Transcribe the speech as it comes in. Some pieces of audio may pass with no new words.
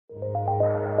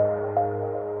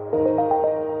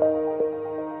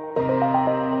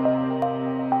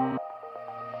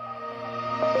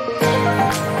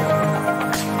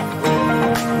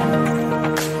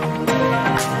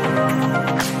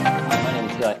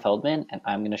Feldman, and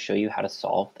I'm going to show you how to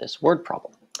solve this word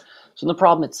problem. So in the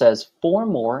problem it says 4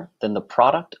 more than the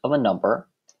product of a number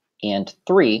and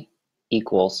 3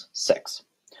 equals 6.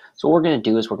 So what we're going to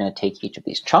do is we're going to take each of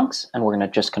these chunks and we're going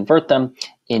to just convert them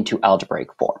into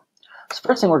algebraic form. So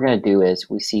first thing we're going to do is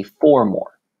we see 4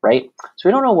 more, right? So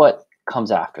we don't know what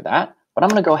comes after that, but I'm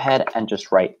going to go ahead and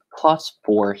just write plus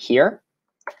 4 here.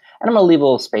 And I'm going to leave a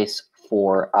little space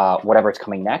for whatever is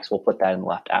coming next. We'll put that in the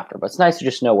left after, but it's nice to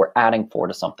just know we're adding 4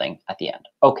 to something at the end.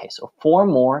 Okay, so 4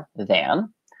 more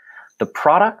than the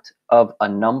product of a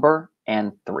number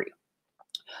and 3.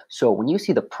 So when you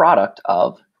see the product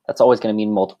of, that's always going to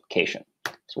mean multiplication.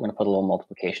 So we're going to put a little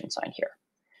multiplication sign here.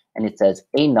 And it says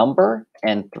a number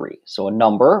and 3. So a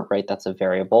number, right, that's a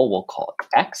variable, we'll call it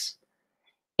x.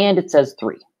 And it says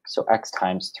 3, so x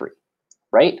times 3,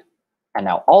 right? And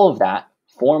now all of that,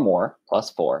 4 more plus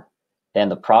 4, then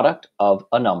the product of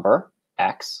a number,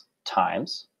 x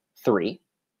times 3,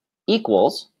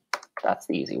 equals, that's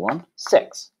the easy one,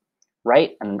 6,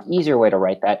 right? And an easier way to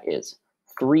write that is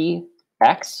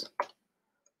 3x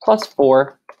plus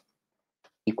 4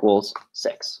 equals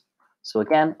 6. So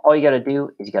again, all you got to do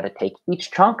is you got to take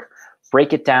each chunk,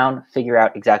 break it down, figure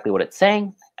out exactly what it's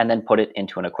saying, and then put it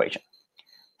into an equation.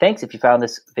 Thanks. If you found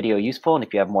this video useful and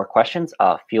if you have more questions,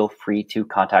 feel free to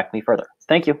contact me further.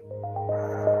 Thank you.